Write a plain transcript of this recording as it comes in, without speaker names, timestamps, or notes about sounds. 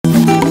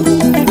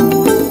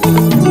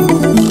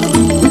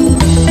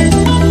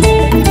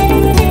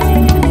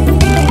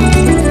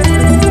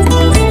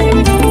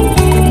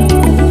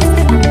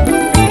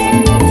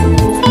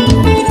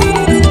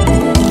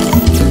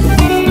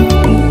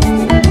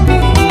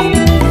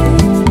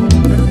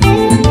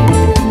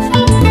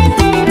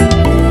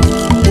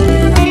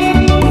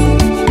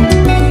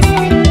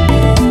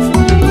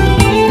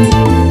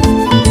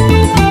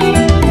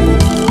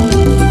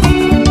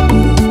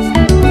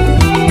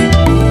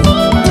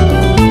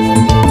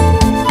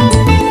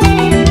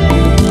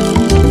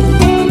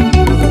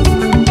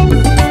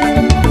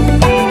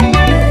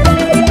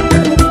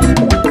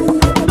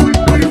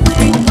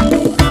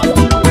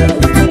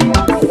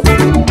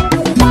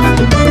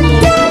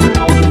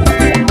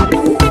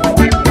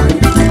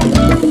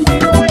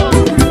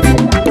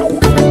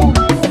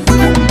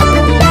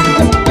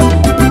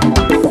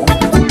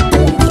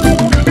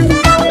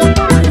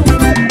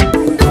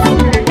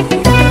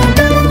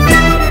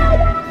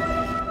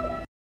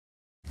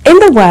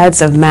the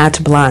words of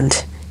Matt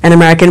Blunt, an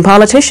American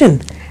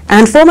politician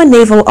and former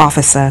naval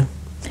officer,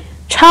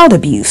 child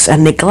abuse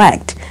and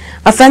neglect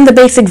offend the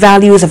basic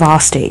values of our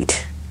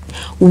state.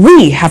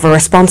 We have a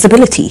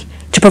responsibility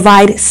to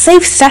provide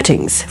safe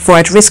settings for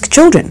at-risk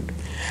children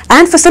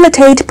and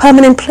facilitate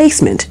permanent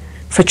placement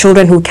for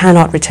children who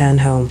cannot return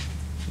home.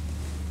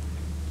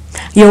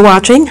 You're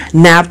watching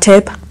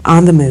NAPTIP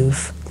On The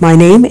Move. My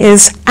name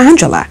is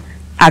Angela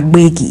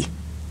Agbegi.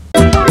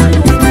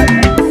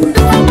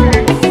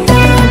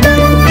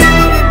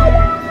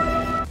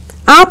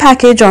 Our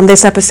package on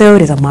this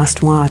episode is a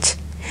must-watch.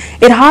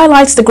 It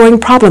highlights the growing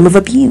problem of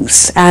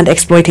abuse and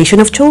exploitation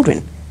of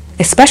children,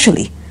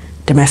 especially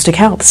domestic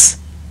helps.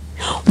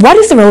 What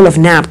is the role of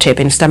NAPTIP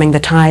in stemming the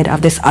tide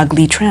of this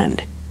ugly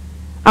trend?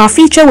 Our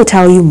feature will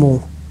tell you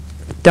more.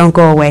 Don't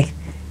go away.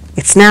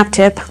 It's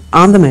NAPTIP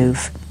On The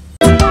Move.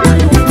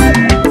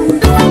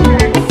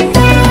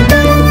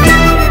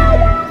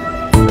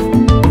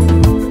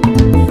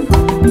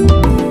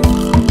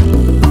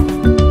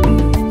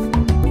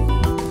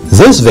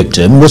 This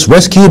victim was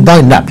rescued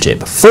by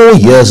NAPTIP 4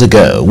 years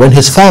ago when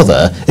his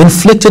father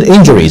inflicted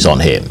injuries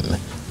on him.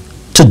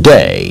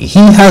 Today,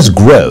 he has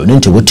grown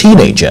into a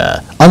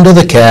teenager under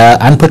the care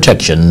and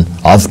protection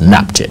of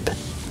NAPTIP.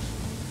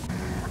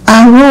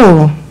 Our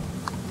role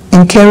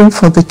in caring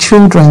for the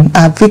children,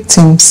 our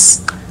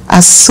victims,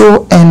 are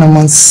so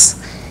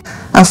enormous.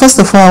 And first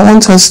of all, I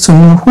want us to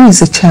know who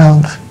is a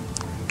child.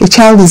 A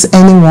child is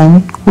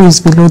anyone who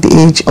is below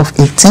the age of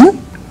 18.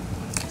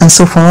 And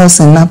so for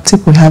us in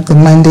NAPTIP, we have the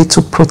mandate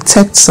to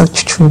protect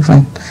such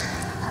children.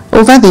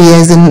 Over the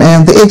years,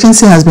 the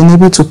agency has been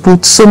able to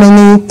put so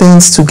many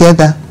things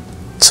together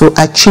to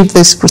achieve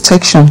this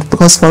protection,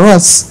 because for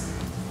us,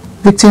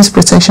 victims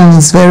protection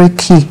is very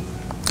key.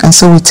 And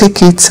so we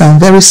take it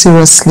very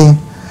seriously.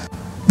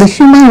 The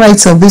human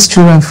rights of these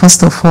children,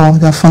 first of all,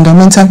 their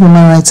fundamental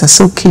human rights are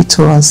so key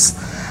to us.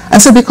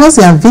 And so because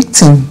they are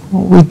victims,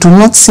 we do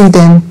not see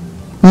them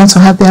not to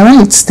have their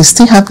rights. They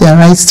still have their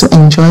rights to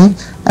enjoy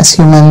as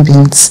human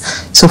beings.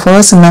 So for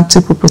us in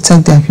NAPTIP, we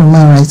protect their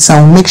human rights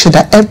and we make sure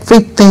that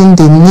everything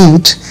they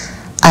need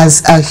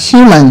as a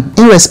human,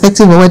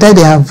 irrespective of whether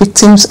they are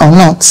victims or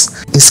not,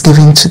 is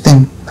given to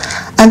them.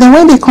 And then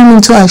when they come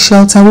into our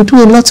shelter, we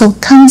do a lot of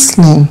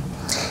counseling.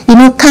 You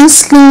know,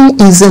 counseling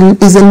is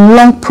a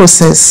long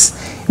process.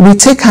 We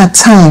take our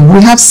time.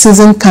 We have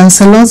seasoned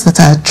counselors that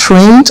are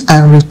trained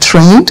and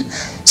retrained,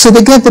 so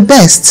they get the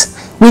best.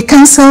 We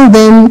counsel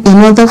them in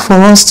order for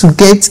us to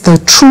get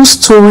the true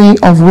story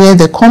of where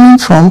they're coming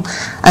from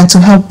and to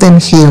help them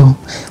heal.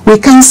 We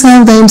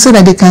counsel them so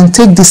that they can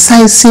take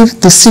decisive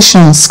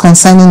decisions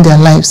concerning their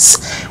lives.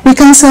 We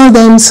counsel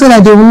them so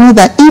that they will know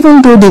that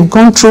even though they've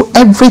gone through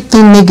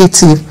everything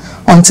negative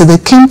until they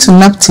came to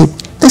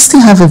NAPTIP, they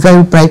still have a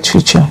very bright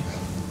future.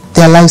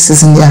 Their lives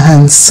is in their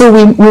hands. So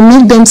we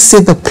make them see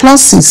the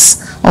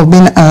pluses of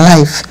being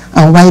alive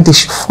and why they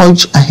should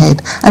forge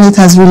ahead. And it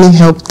has really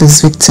helped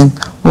this victim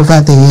over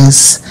the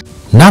years.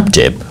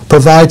 NAPTIP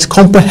provides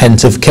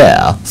comprehensive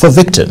care for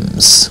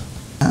victims.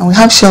 We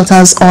have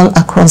shelters all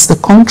across the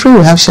country.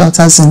 We have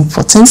shelters in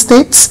 14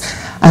 states.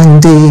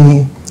 And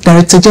the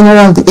Director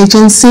General of the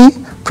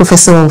agency,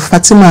 Professor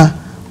Fatima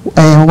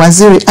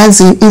Waziri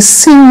Azi, is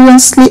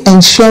seriously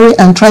ensuring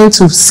and trying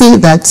to see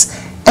that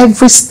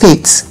every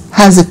state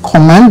has a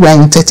command. We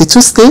are in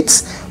 32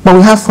 states, but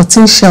we have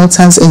 14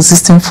 shelters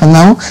existing for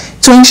now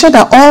to ensure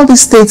that all the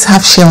states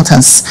have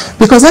shelters,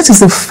 because that is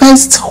the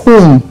first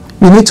home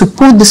we need to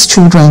put these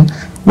children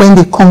when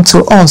they come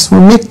to us. We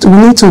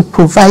need to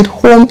provide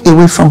home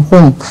away from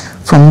home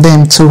from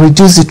them to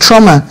reduce the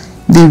trauma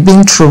they've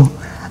been through.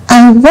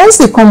 And once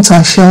they come to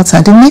our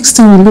shelter, the next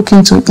thing we look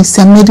into is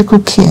their medical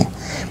care,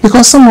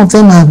 because some of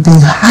them have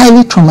been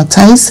highly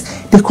traumatized.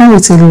 They come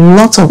with a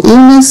lot of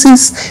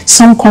illnesses,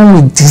 some come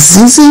with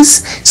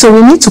diseases, so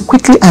we need to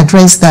quickly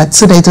address that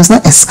so that it does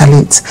not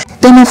escalate.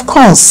 Then of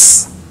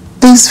course,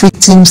 these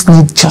victims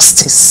need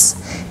justice.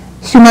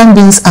 Human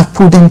beings have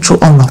put them through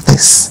all of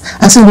this.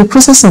 And so in the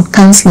process of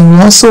counseling,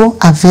 we also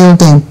avail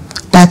them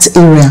that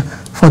area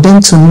for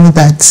them to know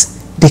that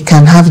they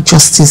can have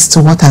justice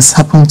to what has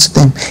happened to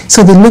them.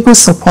 So the legal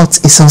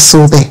support is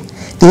also there.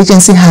 The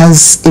agency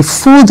has a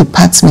full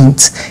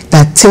department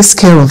that takes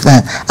care of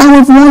that. And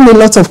we've won a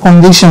lot of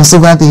convictions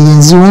over the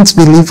years. You won't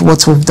believe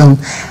what we've done.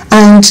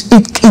 And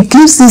it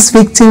gives these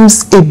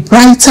victims a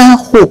brighter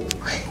hope,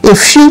 a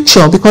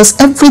future, because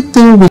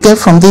everything we get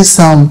from these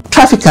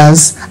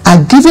traffickers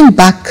are given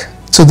back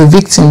to the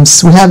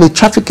victims. We have a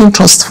trafficking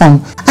trust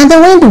fund. And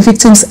then when the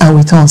victims are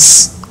with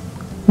us,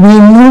 we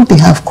know they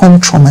have come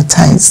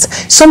traumatized.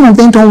 Some of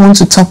them don't want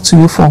to talk to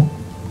you for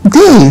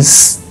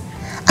days.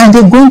 And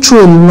they're going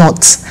through a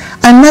lot.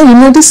 And now, you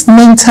know, this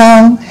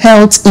mental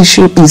health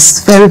issue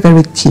is very,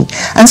 very key.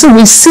 And so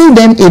we see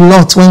them a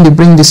lot when they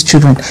bring these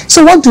children.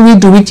 So what do?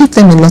 We give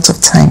them a lot of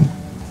time.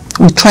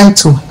 We try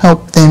to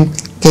help them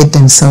get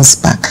themselves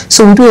back.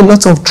 So we do a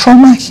lot of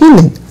trauma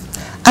healing.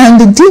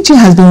 And the DG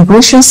has been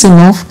gracious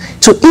enough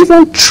to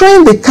even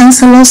train the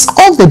counselors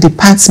of the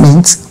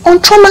department on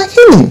trauma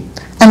healing.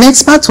 an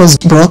expert was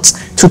brought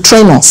to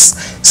train us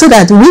so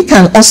that we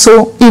can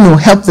also,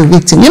 help the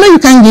victim. You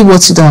can't give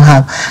what you don't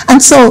have.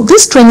 And so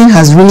this training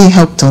has really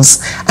helped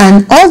us.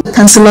 And all the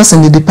counselors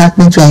in the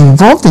department were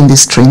involved in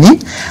this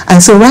training.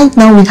 And so right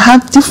now we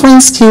have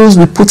different skills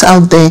we put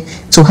out there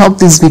to help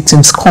these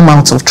victims come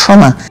out of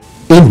trauma.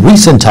 In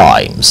recent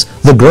times,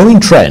 the growing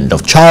trend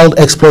of child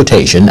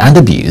exploitation and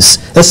abuse,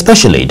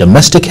 especially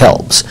domestic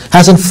helps,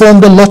 has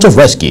informed a lot of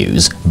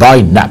rescues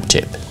by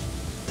NAPTIP.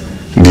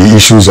 The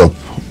issues of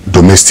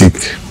domestic,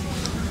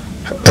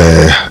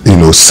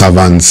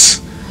 servants,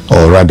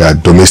 or rather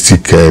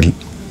domestic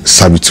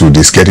servitude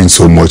is getting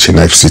so much in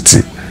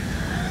FCT.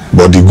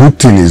 But the good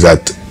thing is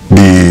that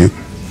the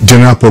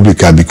general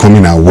public are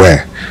becoming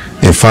aware.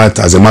 In fact,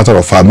 as a matter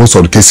of fact, most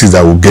of the cases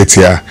that we get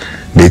here,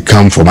 they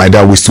come from either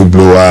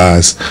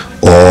whistleblowers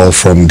or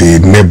from the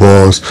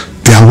neighbors.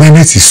 The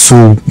awareness is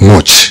so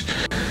much.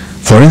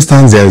 For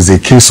instance, there is a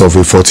case of a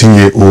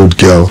 14-year-old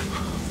girl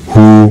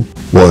who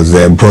was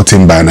brought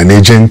in by an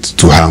agent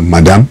to her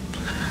madam,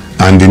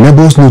 and the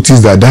neighbors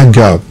noticed that that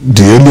girl,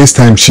 the earliest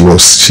time she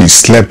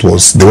slept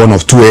was the one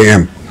of 2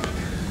 a.m.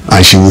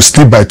 and she would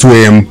sleep by 2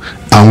 a.m.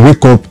 and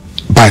wake up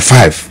by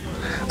 5.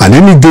 And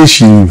any day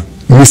she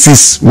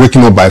misses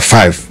waking up by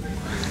 5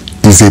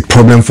 is a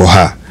problem for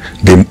her.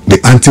 The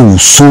auntie will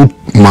so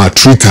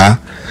maltreat her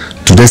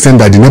to the extent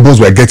that the neighbors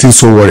were getting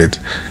so worried.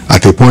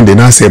 At a point, they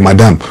now say,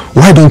 "Madam,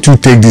 why don't you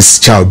take this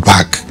child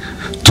back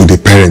to the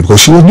parent?"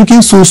 Because she was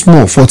looking so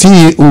small,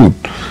 14-year-old.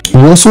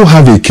 We also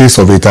have a case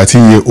of a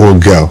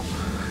 13-year-old girl.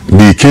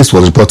 The case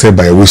was reported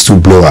by a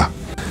whistleblower.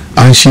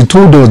 And she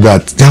told us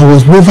that there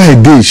was never a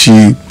day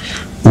she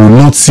would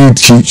not see,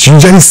 she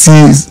usually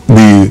sees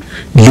the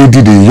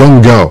lady, the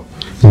young girl,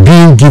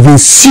 being given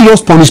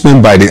serious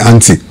punishment by the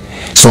auntie.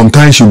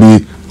 Sometimes she'll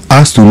be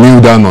asked to kneel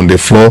down on the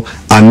floor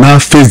and now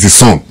face the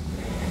sun.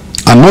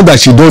 And not that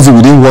she does it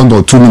within 1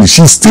 or 2 minutes,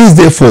 she stays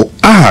there for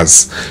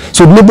hours.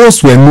 So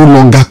neighbors were no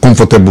longer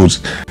comfortable.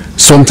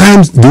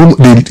 Sometimes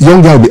the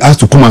young girl will be asked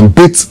to come and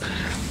bathe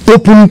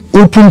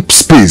open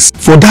space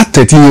for that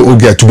 13-year-old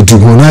girl to be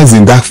demonized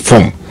in that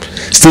form,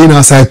 staying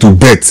outside to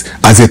bathe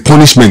as a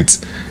punishment,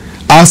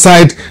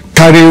 outside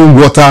carrying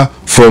water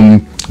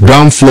from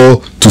ground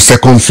floor to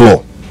second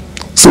floor.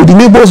 So the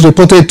neighbors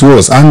reported to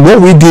us, and what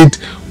we did,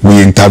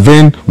 we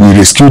intervened, we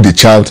rescued the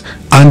child,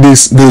 and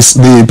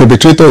the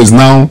perpetrator is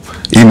now,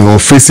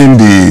 facing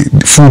the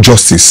full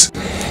justice.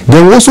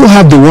 Then we also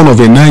have the one of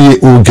a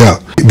 9-year-old girl.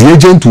 The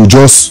agent will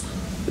just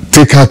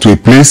take her to a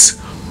place.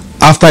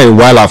 After a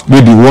while, after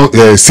maybe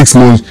 6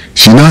 months,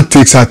 she now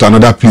takes her to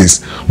another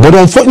place. But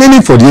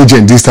unfortunately for the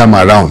agent this time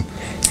around,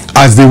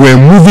 as they were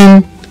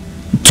moving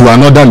to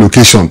another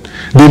location,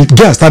 the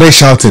girl started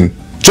shouting,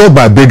 just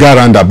by Beggar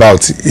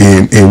roundabout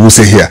in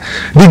Wuse here.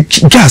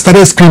 The girl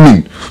started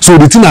screaming. So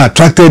the thing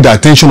attracted the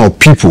attention of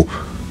people.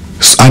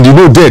 And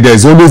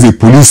there's always a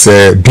police,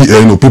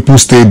 people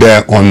stay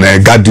there on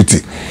guard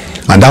duty.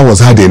 And that was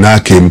how they now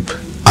came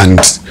and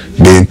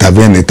they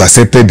intervened,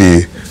 intercepted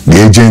the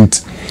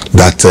agent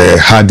that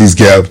had this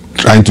girl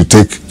trying to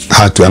take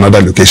her to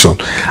another location.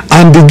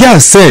 And the girl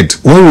said,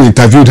 when we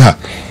interviewed her,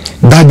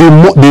 that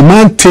the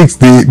man takes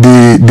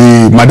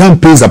the madam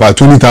pays about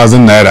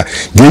 20,000 naira.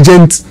 The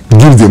agent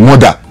gives the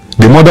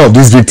mother of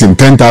this victim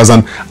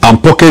 10,000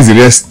 and pockets the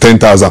rest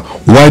 10,000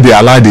 while they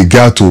allow the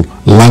girl to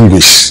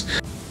languish.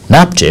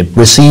 NAPTIP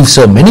receives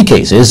so many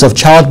cases of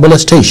child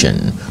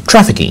molestation,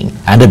 trafficking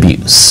and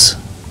abuse.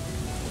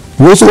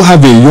 We also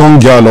have a young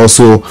girl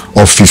also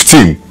of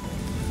 15.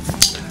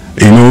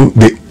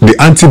 The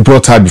auntie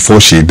brought her before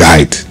she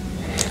died,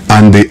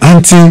 and the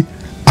auntie,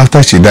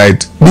 after she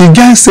died, the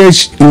girl said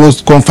it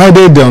was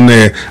confided on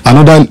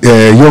another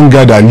young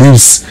girl that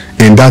lives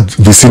in that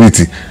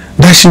vicinity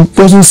that she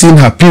wasn't seeing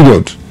her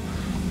period.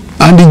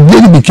 And the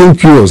lady became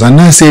curious and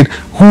I said,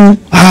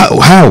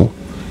 how?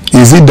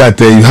 Is it that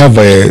you have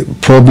a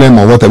problem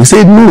or whatever? We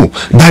said no,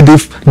 that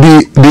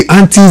the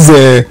auntie's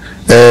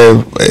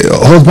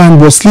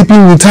husband was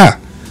sleeping with her.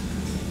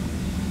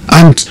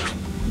 And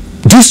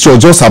this was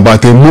just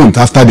about a month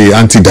after the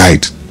auntie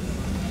died.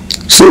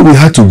 So we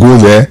had to go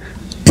there,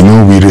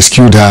 we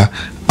rescued her,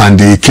 and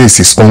the case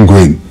is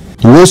ongoing.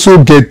 We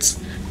also get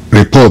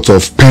reports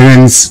of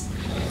parents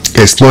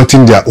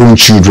exploiting their own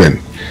children,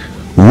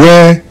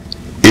 where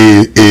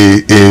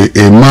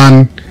a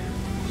man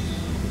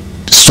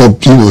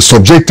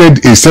subjected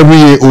a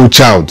 7-year-old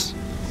child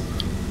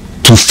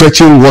to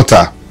fetching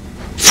water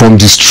from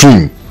the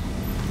stream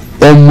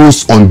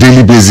almost on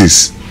daily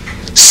basis.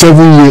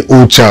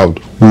 7-year-old child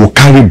will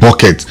carry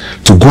bucket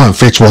to go and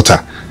fetch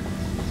water.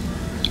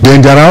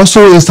 Then there are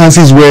also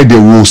instances where they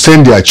will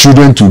send their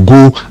children to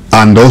go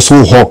and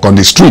also hawk on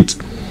the street.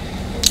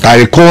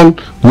 I recall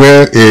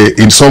where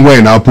somewhere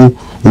in Apu,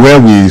 where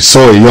we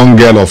saw a young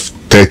girl of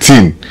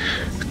 13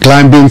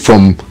 climbing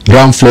from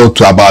ground floor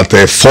to about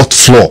 4th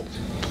floor,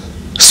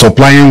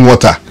 supplying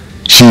water.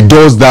 She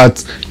does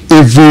that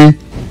every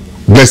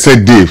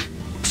blessed day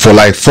for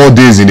like 4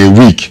 days in a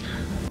week.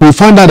 We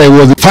found out that it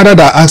was the father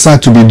that asked her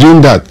to be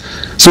doing that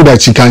so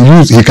that he can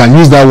use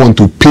that one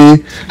to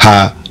pay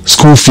her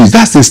school fees.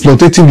 That's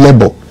exploitative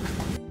labor.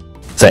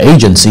 The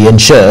agency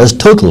ensures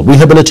total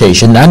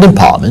rehabilitation and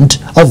empowerment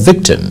of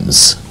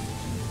victims.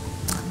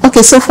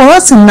 Okay, so for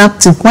us in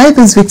NAPTIP, why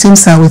these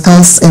victims are with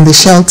us in the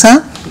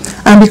shelter,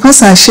 and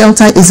because our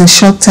shelter is a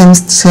short-term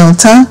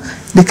shelter,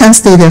 they can't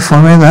stay there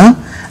forever,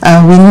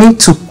 we need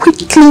to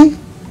quickly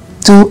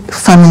do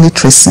family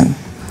tracing.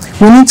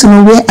 We need to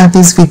know, where are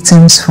these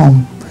victims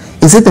from?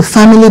 Is it the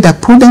family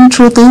that put them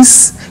through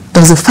this?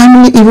 Does the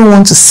family even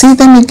want to see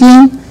them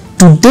again?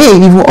 Do they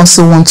even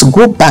also want to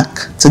go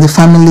back to the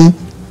family,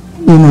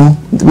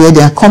 where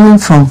they are coming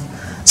from?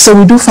 So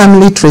we do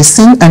family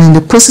tracing, and in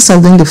the process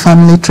of doing the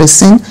family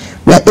tracing,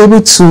 we are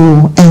able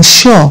to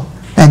ensure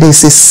that there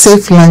is a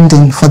safe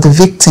landing for the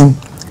victim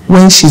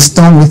when she's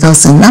done with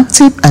us in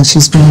NAPTIP and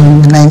she's been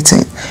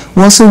reunited.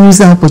 We also use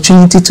the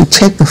opportunity to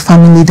check the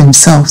family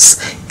themselves.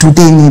 Do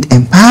they need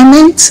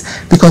empowerment?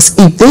 Because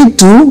if they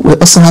do, we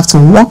also have to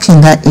work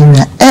in that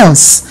area.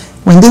 Else,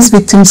 when these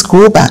victims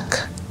go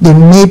back, they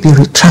may be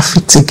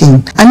re-trafficked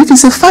again. And if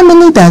it's a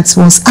family that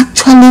was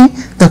actually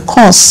the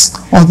cause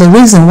or the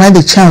reason why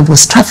the child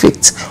was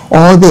trafficked,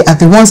 or they are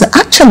the ones that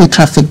actually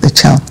trafficked the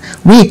child,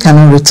 we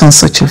cannot return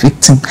such a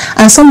victim.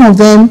 And some of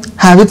them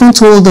have even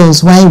told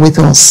us why with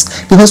us,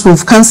 because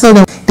we've counseled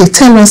them. They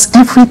tell us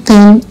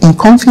everything in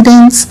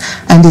confidence,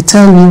 and they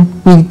tell you,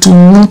 we do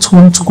not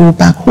want to go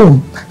back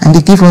home, and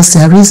they give us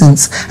their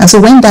reasons. And so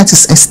when that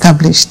is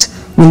established,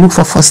 we look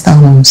for foster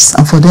homes,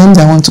 and for them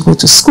that want to go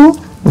to school,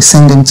 we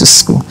send them to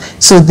school.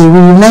 So the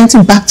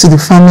reuniting back to the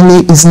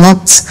family is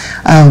not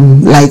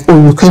like,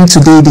 oh, you came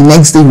today, the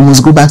next day you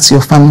must go back to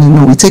your family.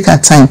 No, we take our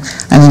time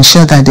and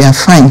ensure that they are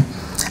fine.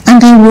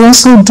 And then we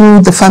also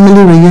do the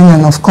family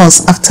reunion, of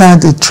course, after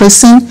the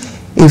tracing.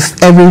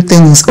 If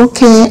everything is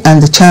okay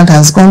and the child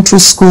has gone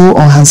through school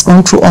or has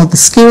gone through all the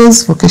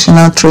skills,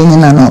 vocational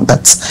training and all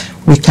that,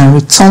 we can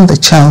return the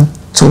child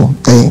to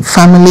the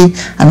family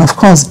and, of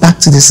course, back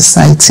to the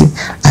society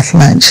at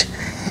large.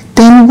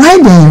 Then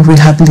while they're in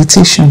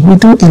rehabilitation, we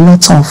do a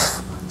lot of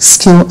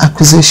skill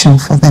acquisition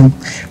for them.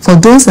 For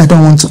those that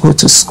don't want to go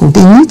to school,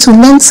 they need to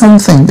learn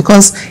something,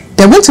 because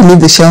they're going to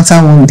leave the shelter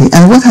one day,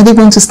 and what are they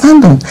going to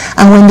stand on?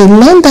 And when they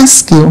learn that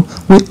skill,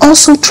 we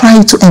also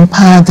try to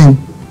empower them.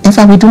 In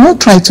fact, we do not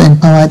try to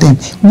empower them,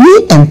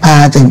 we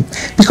empower them.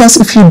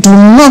 Because if you do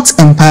not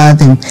empower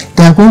them,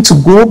 they are going to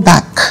go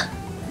back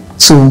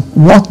to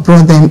what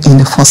brought them in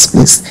the first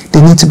place. They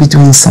need to be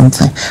doing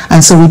something.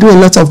 And so we do a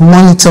lot of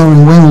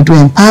monitoring when we do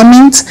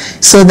empowerment,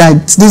 so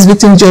that these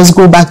victims just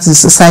go back to the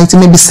society,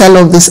 maybe sell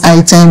off these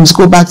items,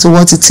 go back to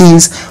what it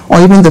is, or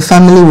even the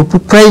family will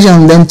put pressure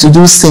on them to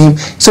do the same.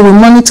 So we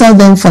monitor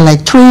them for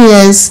like 3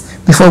 years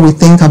before we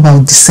think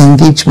about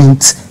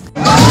disengagement.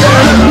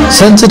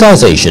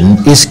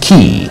 Sensitization is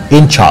key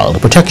in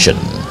child protection.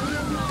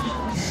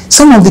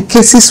 Some of the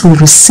cases we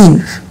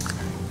receive,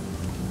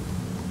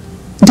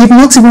 they've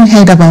not even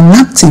heard about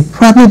NAPTIP.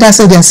 Probably that's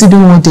why they're still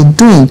doing what they're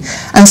doing.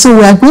 And so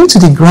we are going to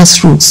the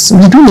grassroots.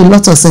 We're doing a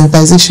lot of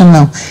sensitization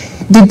now.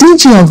 The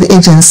DG of the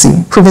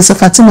agency, Professor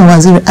Fatima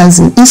Waziri,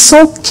 is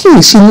so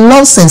key. She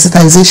loves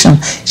sensitization.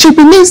 She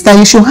believes that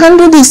you should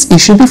handle this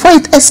issue before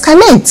it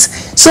escalates.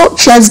 So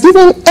she has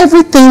given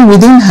everything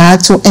within her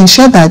to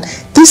ensure that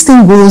this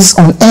thing goes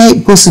on air,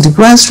 it goes to the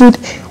grassroots.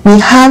 We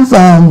have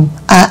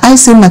our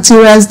IC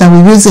materials that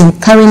we use in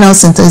carrying out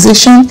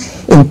sensitization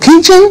in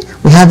Pidgin.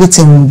 We have it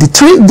in the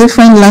 3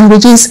 different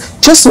languages,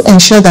 just to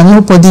ensure that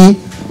nobody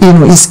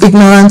is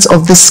ignorant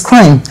of this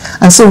crime.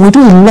 And so we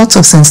do a lot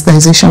of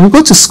sensitization. We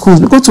go to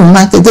schools, we go to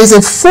market. There's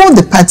a full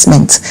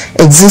department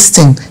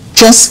existing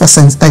just for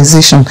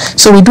sensitization.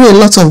 So we do a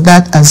lot of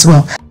that as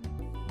well.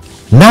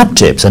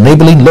 NAPTIP's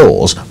enabling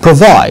laws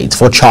provide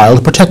for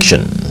child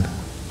protection.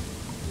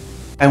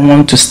 I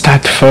want to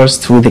start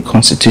first with the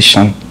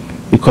Constitution,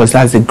 because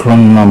that's the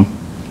ground norm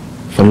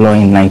for law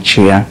in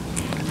Nigeria.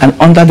 And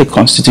under the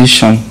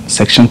Constitution,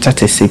 Section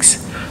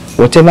 36,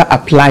 whatever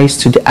applies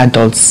to the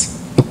adults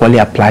equally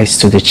applies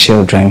to the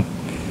children.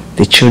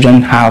 The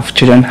children have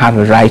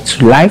a right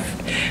to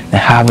life, they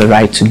have a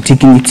right to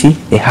dignity,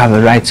 they have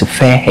a right to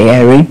fair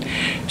hearing.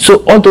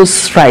 So all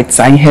those rights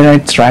are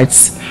inherent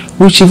rights,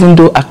 which even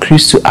though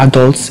accrues to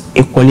adults,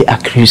 equally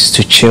accrues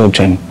to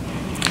children.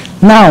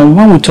 Now,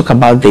 when we talk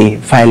about the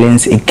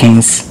Violence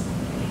Against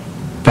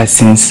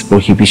Persons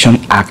Prohibition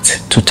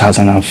Act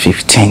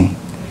 2015,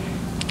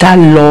 that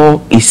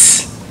law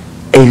is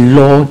a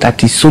law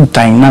that is so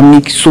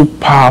dynamic, so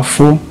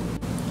powerful,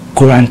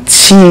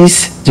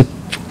 guarantees the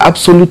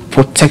absolute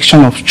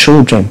protection of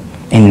children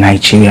in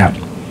Nigeria.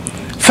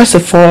 First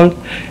of all,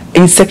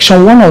 in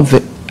Section 1 of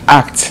the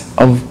Act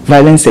of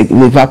Violence, the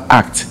VAP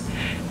Act,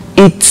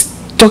 it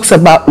talks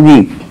about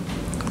rape.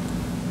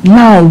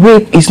 Now,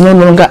 rape is no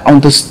longer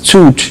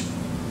understood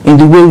in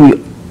the way we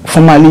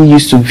formerly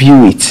used to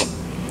view it.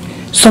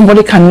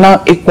 Somebody can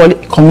now equally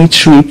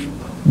commit rape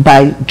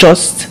by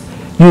just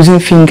using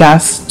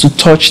fingers to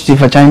touch the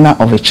vagina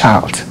of a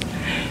child.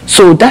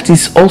 So that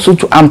is also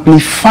to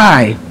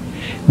amplify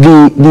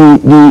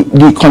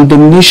the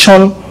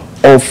condemnation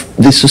of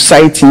the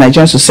society,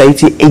 Nigerian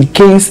society,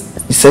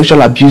 against the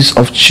sexual abuse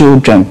of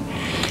children.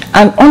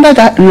 And under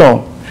that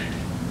law,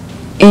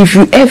 if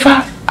you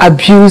ever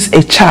abuse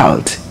a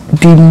child,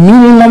 the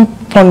minimum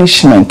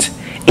punishment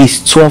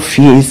is 12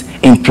 years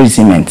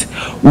imprisonment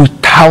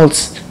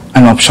without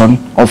an option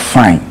of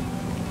fine.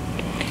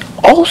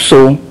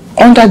 Also,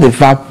 under the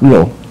VAP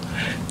law,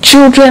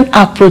 children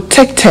are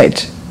protected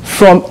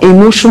from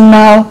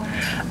emotional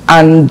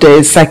and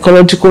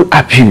psychological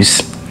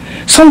abuse.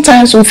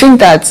 Sometimes we think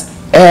that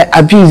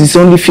abuse is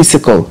only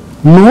physical.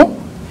 No.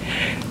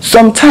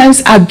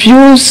 Sometimes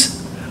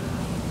abuse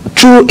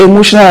through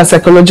emotional and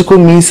psychological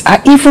means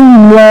are even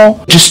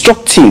more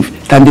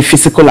destructive than the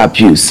physical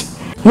abuse.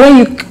 When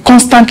you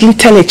constantly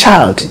tell a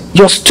child,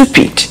 you're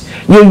stupid,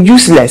 you're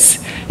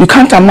useless, you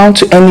can't amount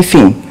to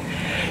anything,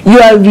 you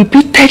are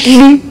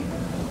repeatedly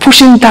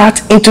pushing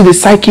that into the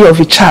psyche of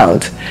a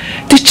child.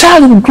 The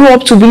child will grow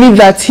up to believe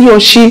that he or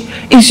she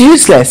is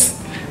useless,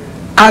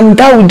 and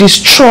that will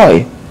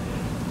destroy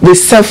the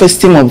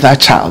self-esteem of that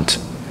child.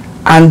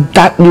 And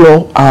that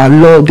law, our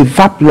law, the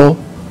VAP law,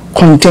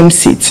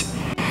 condemns it.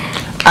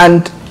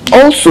 And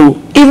also,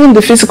 even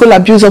the physical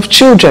abuse of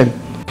children,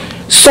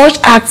 such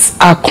acts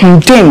are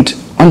condemned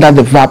under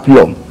the VAP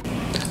law.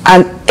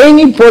 And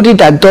anybody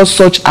that does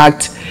such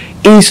act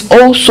is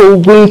also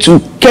going to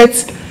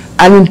get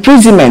an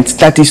imprisonment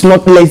that is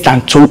not less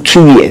than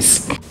 2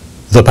 years.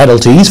 The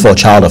penalties for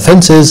child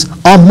offences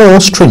are more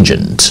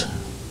stringent.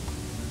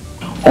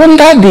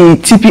 Under the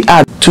TP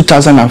Act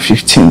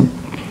 2015,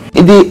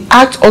 the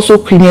Act also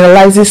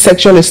criminalizes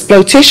sexual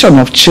exploitation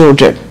of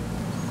children.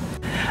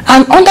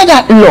 And under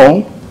that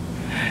law,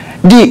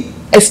 the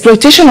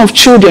exploitation of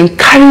children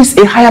carries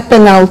a higher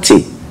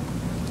penalty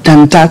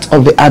than that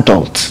of the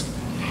adult.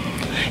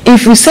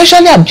 If you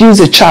sexually abuse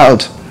a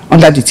child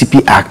under the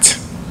TP Act,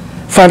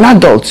 for an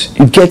adult,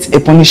 you get a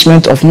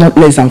punishment of not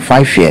less than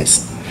 5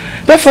 years.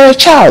 But for a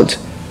child,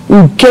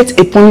 you get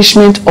a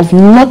punishment of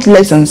not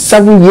less than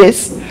 7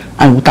 years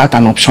and without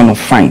an option of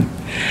fine.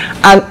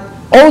 And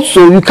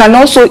also, you can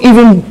also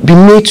even be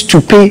made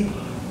to pay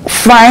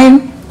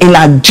fine in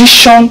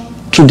addition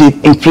to the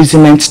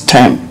imprisonment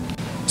term.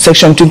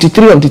 Section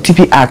 23 of the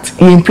TP Act,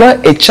 you employ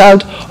a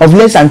child of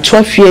less than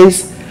 12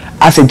 years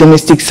as a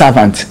domestic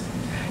servant.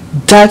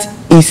 That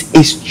is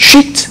a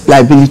strict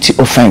liability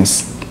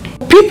offense.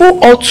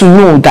 People ought to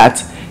know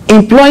that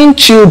employing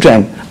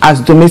children as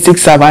domestic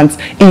servants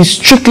is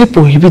strictly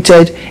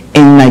prohibited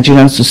in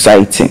Nigerian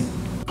society.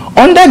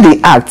 Under the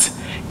Act,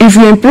 if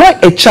you employ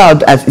a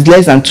child as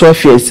less than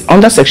 12 years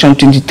under Section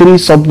 23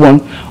 sub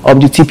 1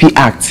 of the TP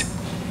Act,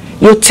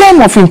 your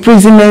term of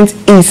imprisonment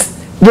is,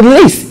 the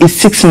least is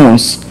 6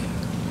 months.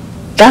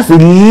 That's the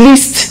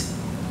least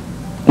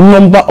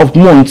number of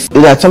months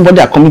that somebody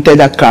that committed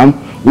that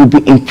crime will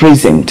be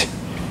imprisoned,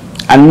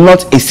 and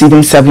not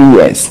exceeding 7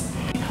 years.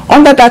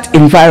 Under that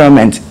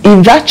environment,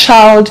 if that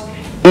child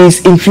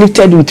is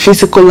inflicted with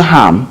physical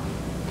harm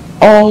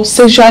or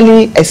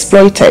sexually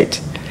exploited,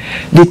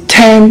 the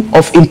term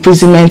of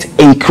imprisonment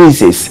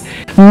increases,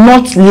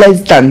 not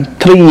less than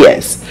 3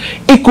 years.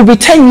 It could be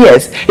 10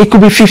 years, it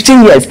could be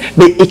 15 years,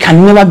 but it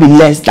can never be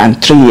less than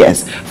 3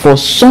 years for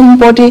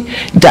somebody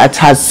that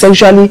has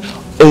sexually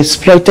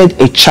exploited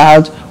a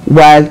child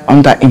while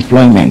under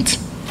employment,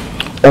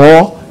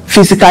 or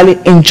physically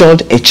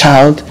injured a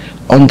child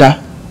under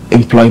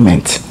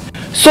employment.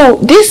 So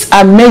these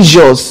are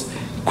measures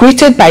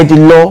created by the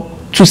law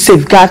to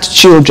safeguard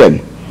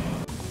children.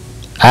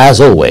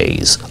 As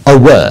always, a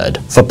word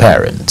for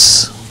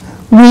parents.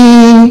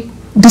 We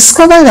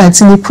discovered that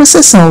in the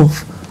process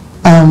of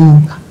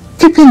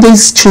keeping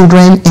these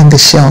children in the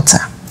shelter,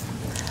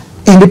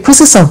 in the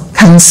process of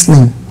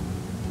counseling,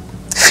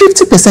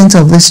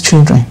 50% of these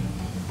children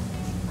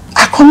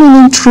are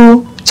coming in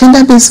through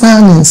gender-based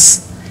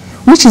violence,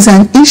 which is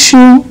an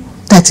issue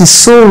that is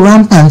so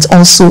rampant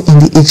also in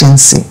the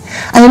agency.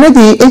 And you know,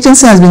 the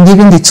agency has been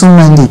given the 2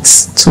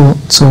 mandates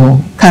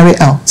to carry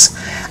out.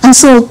 And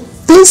so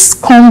this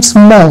comes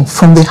more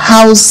from the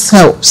house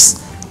helps,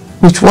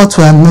 with what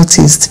we have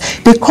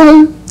noticed. They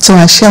come to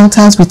our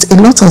shelters with a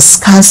lot of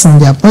scars on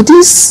their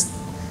bodies,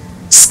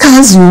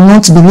 scars you will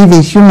not believe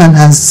a human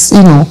has,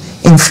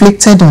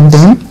 inflicted on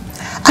them.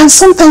 And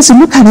sometimes you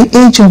look at the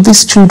age of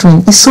these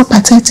children, it's so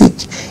pathetic.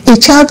 A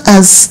child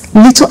as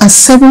little as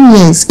 7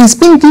 years is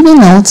being given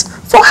out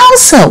for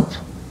house help.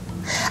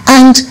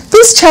 And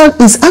this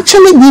child is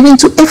actually given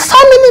to a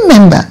family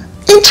member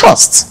in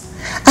trust.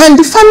 And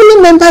the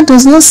family member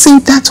does not see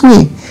it that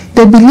way.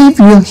 They believe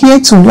you're here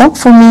to work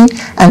for me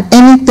and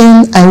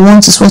anything I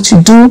want is what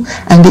you do,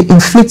 and they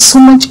inflict so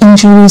much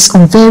injuries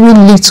on very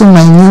little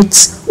minute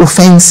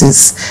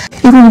offenses.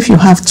 Even if you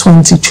have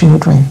 20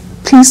 children,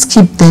 please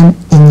keep them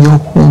in your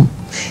home.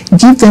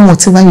 Give them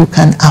whatever you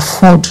can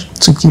afford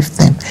to give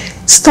them.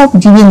 Stop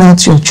giving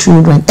out your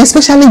children,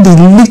 especially the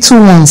little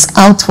ones,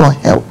 out for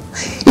help.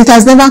 It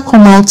has never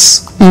come out,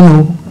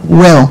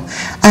 well.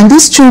 And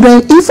these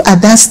children, if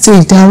at that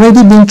stage they're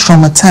already being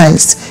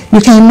traumatized, you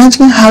can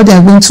imagine how they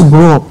are going to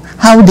grow up,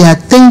 how their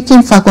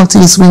thinking faculty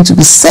is going to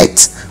be set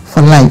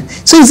for life.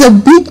 So it's a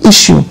big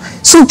issue.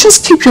 So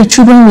just keep your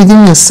children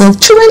within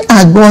yourself. Children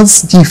are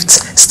God's gift.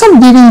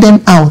 Stop giving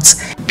them out.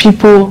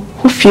 People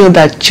who feel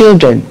that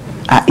children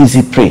are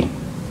easy prey,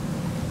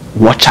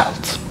 watch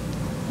out.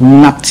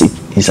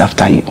 NAPTIP is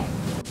after you.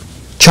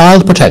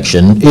 Child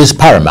protection is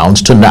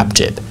paramount to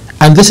NAPTIP,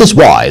 and this is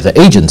why the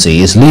agency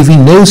is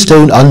leaving no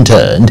stone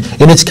unturned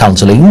in its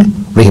counseling,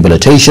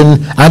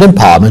 rehabilitation and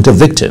empowerment of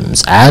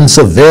victims and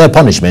severe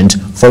punishment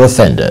for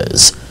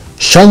offenders.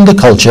 Shun the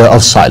culture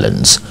of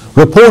silence.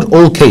 Report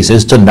all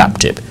cases to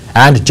NAPTIP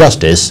and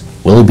justice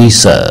will be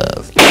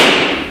served.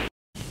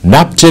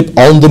 NAPTIP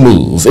On The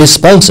Move is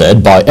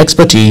sponsored by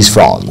Expertise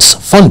France,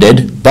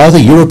 funded by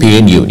the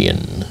European Union.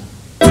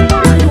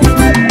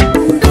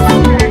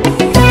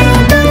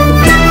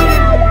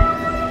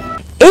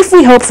 If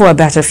we hope for a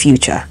better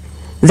future,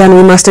 then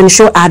we must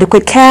ensure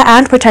adequate care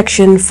and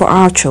protection for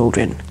our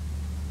children.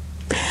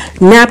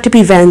 NAPTIP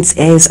Events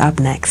is up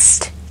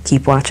next.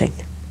 Keep watching.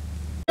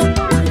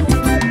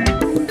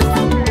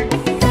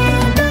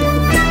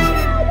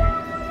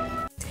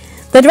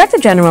 The Director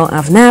General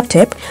of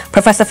NAPTIP,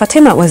 Professor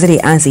Fatima Waziri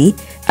Azi,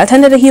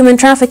 attended a Human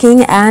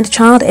Trafficking and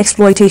Child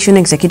Exploitation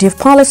Executive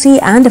Policy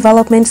and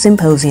Development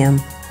Symposium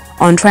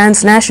on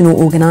Transnational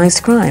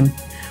Organized Crime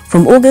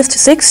from August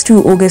 6 to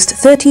August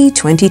 30,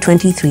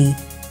 2023.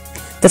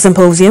 The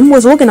symposium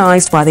was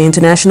organized by the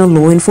International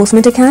Law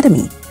Enforcement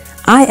Academy,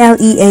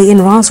 ILEA,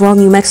 in Roswell,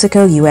 New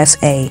Mexico,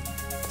 USA.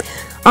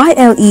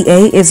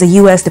 ILEA is the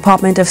U.S.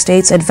 Department of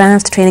State's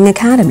Advanced Training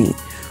Academy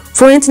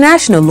for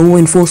international law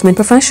enforcement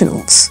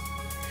professionals.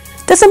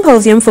 The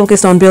symposium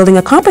focused on building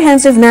a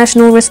comprehensive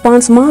national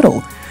response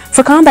model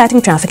for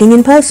combating trafficking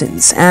in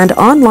persons and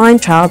online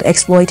child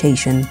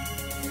exploitation.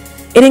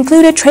 It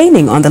included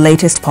training on the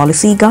latest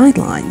policy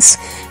guidelines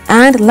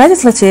and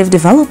legislative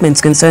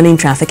developments concerning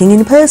trafficking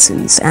in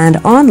persons and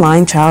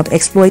online child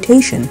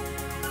exploitation.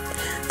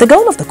 The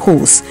goal of the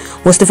course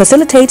was to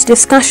facilitate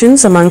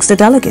discussions amongst the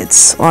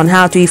delegates on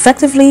how to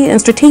effectively and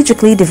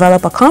strategically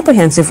develop a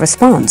comprehensive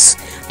response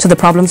to the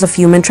problems of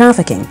human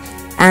trafficking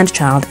and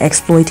child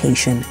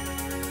exploitation.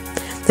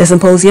 The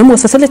symposium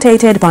was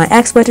facilitated by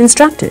expert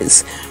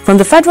instructors from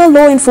the Federal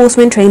Law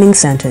Enforcement Training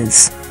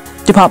Centers,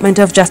 Department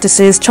of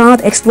Justice's Child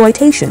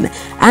Exploitation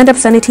and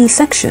Obscenity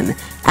Section,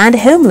 and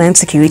Homeland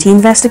Security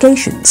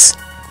Investigations.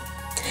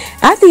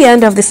 At the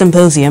end of the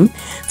symposium,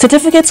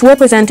 certificates were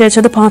presented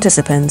to the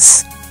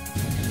participants.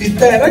 The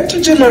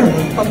Director General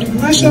of the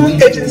National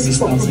Agency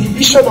for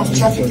Prohibition of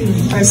Trafficking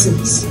in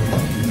Persons,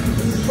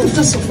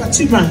 Professor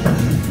Fatima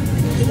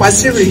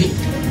Waziri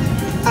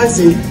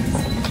Azi,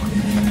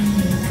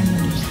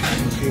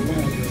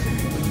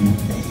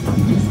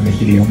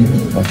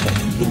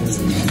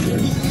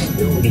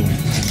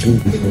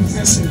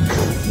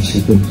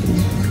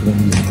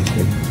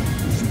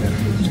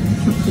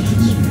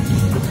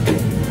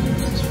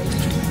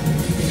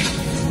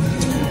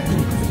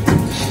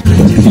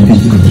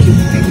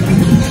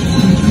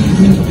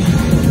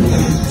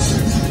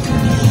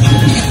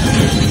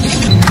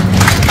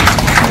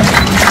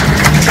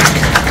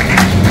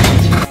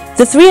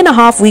 The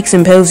 3.5-week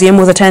symposium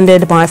was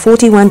attended by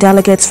 41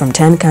 delegates from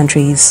 10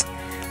 countries.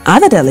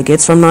 Other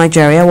delegates from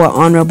Nigeria were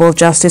Honorable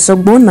Justice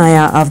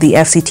Ogbonnaya of the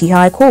FCT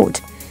High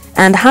Court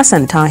and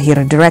Hassan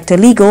Tahir, Director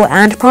Legal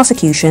and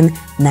Prosecution,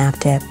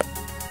 NAPTIP.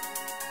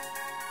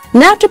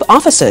 NAPTIP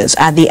officers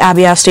at the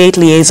Abia State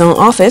Liaison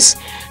Office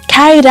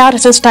carried out a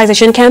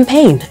sensitization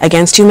campaign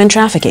against human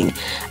trafficking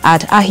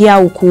at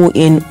Ahia-Uku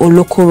in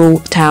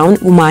Olokoro Town,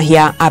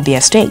 Umuahia,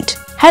 Abia State.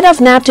 Head of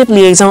NAPTIP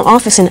Liaison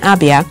Office in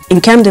Abia,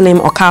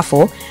 Nkemdilim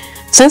Okafo,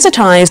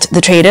 sensitized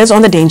the traders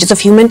on the dangers of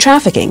human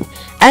trafficking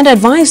and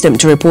advised them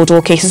to report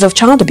all cases of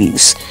child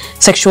abuse,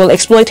 sexual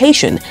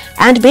exploitation,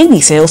 and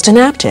baby sales to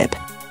NAPTIP.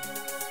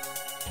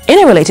 In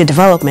a related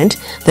development,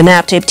 the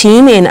NAPTIP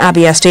team in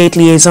Abia State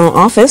Liaison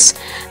Office,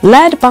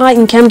 led by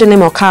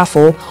Nkemdilim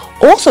Okafo,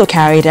 also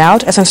carried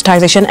out a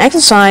sensitization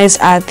exercise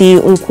at the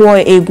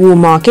Nkwo-Egu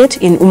market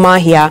in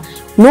Umuahia,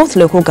 North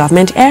Local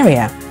Government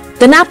Area.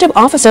 The NAPTIP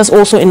officers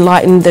also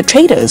enlightened the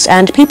traders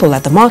and people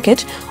at the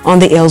market on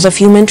the ills of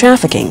human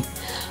trafficking,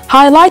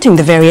 highlighting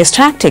the various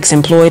tactics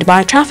employed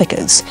by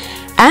traffickers,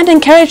 and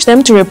encouraged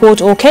them to report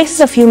all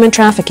cases of human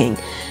trafficking,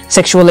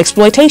 sexual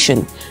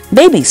exploitation,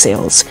 baby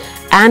sales,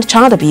 and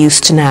child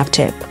abuse to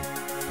NAPTIP.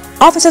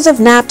 Officers of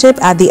NAPTIP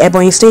at the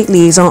Ebonyi State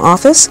Liaison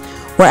Office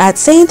were at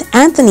St.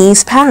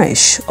 Anthony's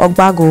Parish,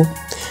 Ogbago,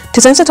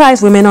 to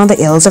sensitize women on the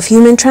ills of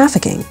human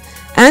trafficking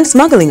and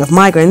smuggling of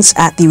migrants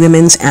at the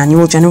Women's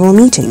Annual General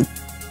Meeting.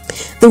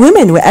 The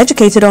women were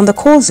educated on the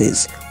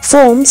causes,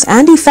 forms,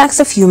 and effects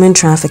of human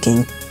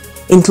trafficking,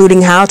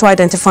 including how to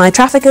identify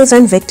traffickers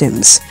and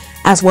victims,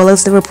 as well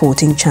as the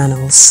reporting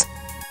channels.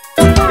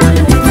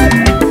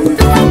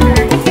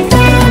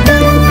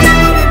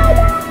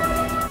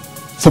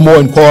 For more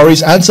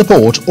inquiries and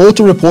support, or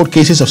to report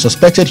cases of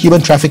suspected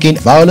human trafficking,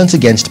 violence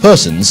against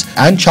persons,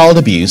 and child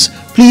abuse,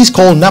 please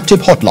call NAPTIP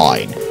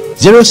hotline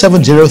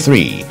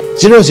 0703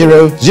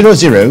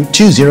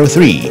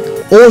 000203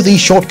 or the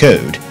short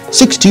code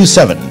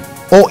 627,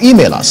 or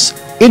email us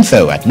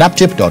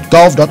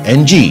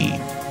info@naptip.gov.ng.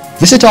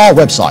 Visit our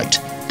website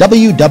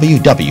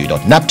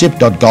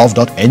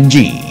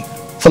www.naptip.gov.ng.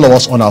 Follow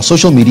us on our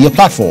social media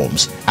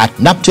platforms at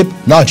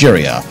NAPTIP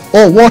Nigeria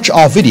or watch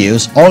our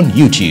videos on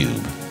YouTube.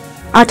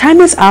 Our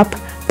time is up,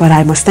 but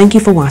I must thank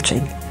you for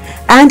watching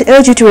and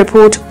urge you to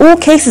report all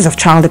cases of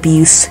child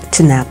abuse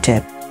to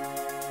NAPTIP.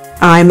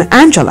 I'm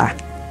Angela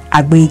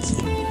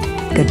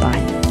Agbegi.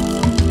 Goodbye.